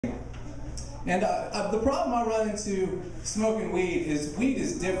And the problem I run into smoking weed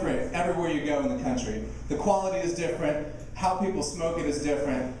is different everywhere you go in the country. The quality is different, how people smoke it is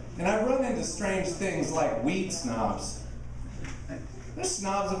different, and I run into strange things like weed snobs. There's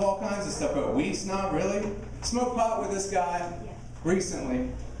snobs of all kinds of stuff, but weed snob, really? Smoked pot with this guy recently,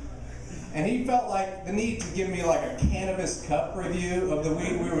 and he felt like the need to give me like a cannabis cup review of the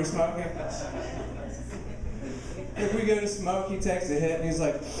weed we were smoking. If we go to smoke, he takes a hit and he's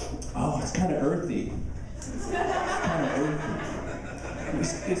like, oh, it's kind of earthy. It's kind of earthy.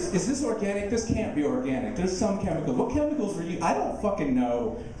 Is this organic? This can't be organic. There's some chemicals. What chemicals were used? I don't fucking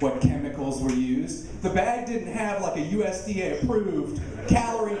know what chemicals were used. The bag didn't have like a USDA approved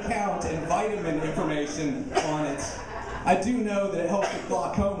calorie count and vitamin information on it. I do know that it helps with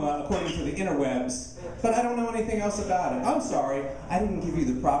glaucoma according to the interwebs, but I don't know anything else about it. I'm sorry, I didn't give you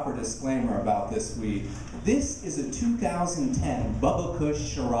the proper disclaimer about this weed. This is a 2010 Bubba Kush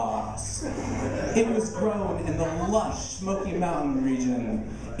Shiraz. It was grown in the lush Smoky Mountain region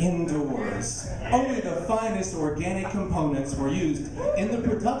indoors. Only the finest organic components were used in the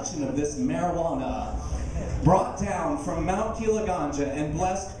production of this marijuana. Brought down from Mount Kilaganja and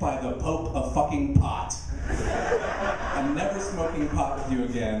blessed by the Pope of fucking pot. I'm never smoking pot with you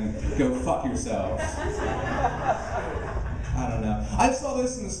again. Go fuck yourselves. I don't know. I saw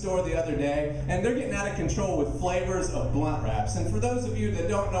this in the store the other day, and they're getting out of control with flavors of blunt wraps. And for those of you that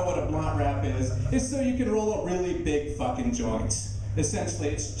don't know what a blunt wrap is, it's so you can roll a really big fucking joint. Essentially,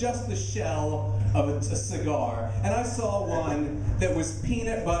 it's just the shell of a cigar. And I saw one that was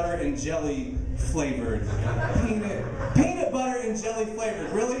peanut butter and jelly flavored. Peanut butter and jelly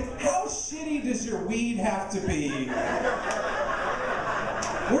flavored. Really? How shitty does your weed have to be?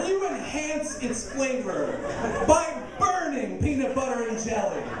 Where you enhance its flavor by burning peanut butter and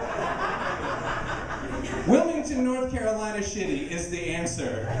jelly. Wilmington, North Carolina shitty is the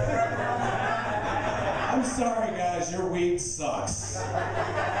answer. I'm sorry guys, your weed sucks.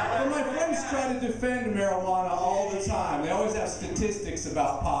 But my friends try to defend marijuana all the time. They always have statistics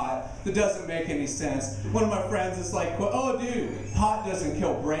about pot that doesn't make any sense. One of my friends is like, oh dude, pot doesn't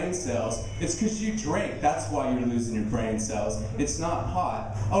kill brain cells. It's because you drink. That's why you're losing your brain cells. It's not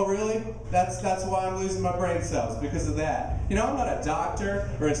pot. Oh really? That's why I'm losing my brain cells, because of that. You know, I'm not a doctor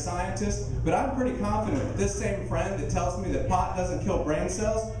or a scientist, but I'm pretty confident that this same friend that tells me that pot doesn't kill brain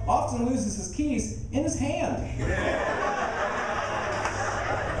cells often loses his keys in his hand.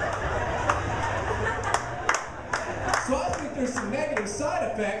 So I think there's some negative side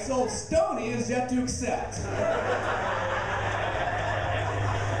effects old Stoney has yet to accept.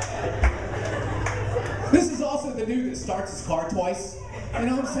 This is also the dude that starts his car twice. You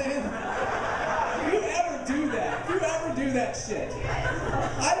know what I'm saying? If you ever do that, if you ever do that shit,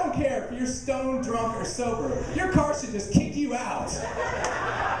 I don't care if you're stoned, drunk, or sober, your car should just kick you out.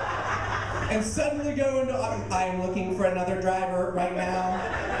 And suddenly go into, I'm looking for another driver right now,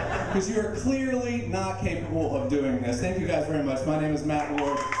 because you are clearly not capable of doing this. Thank you guys very much. My name is Matt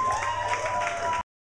Ward.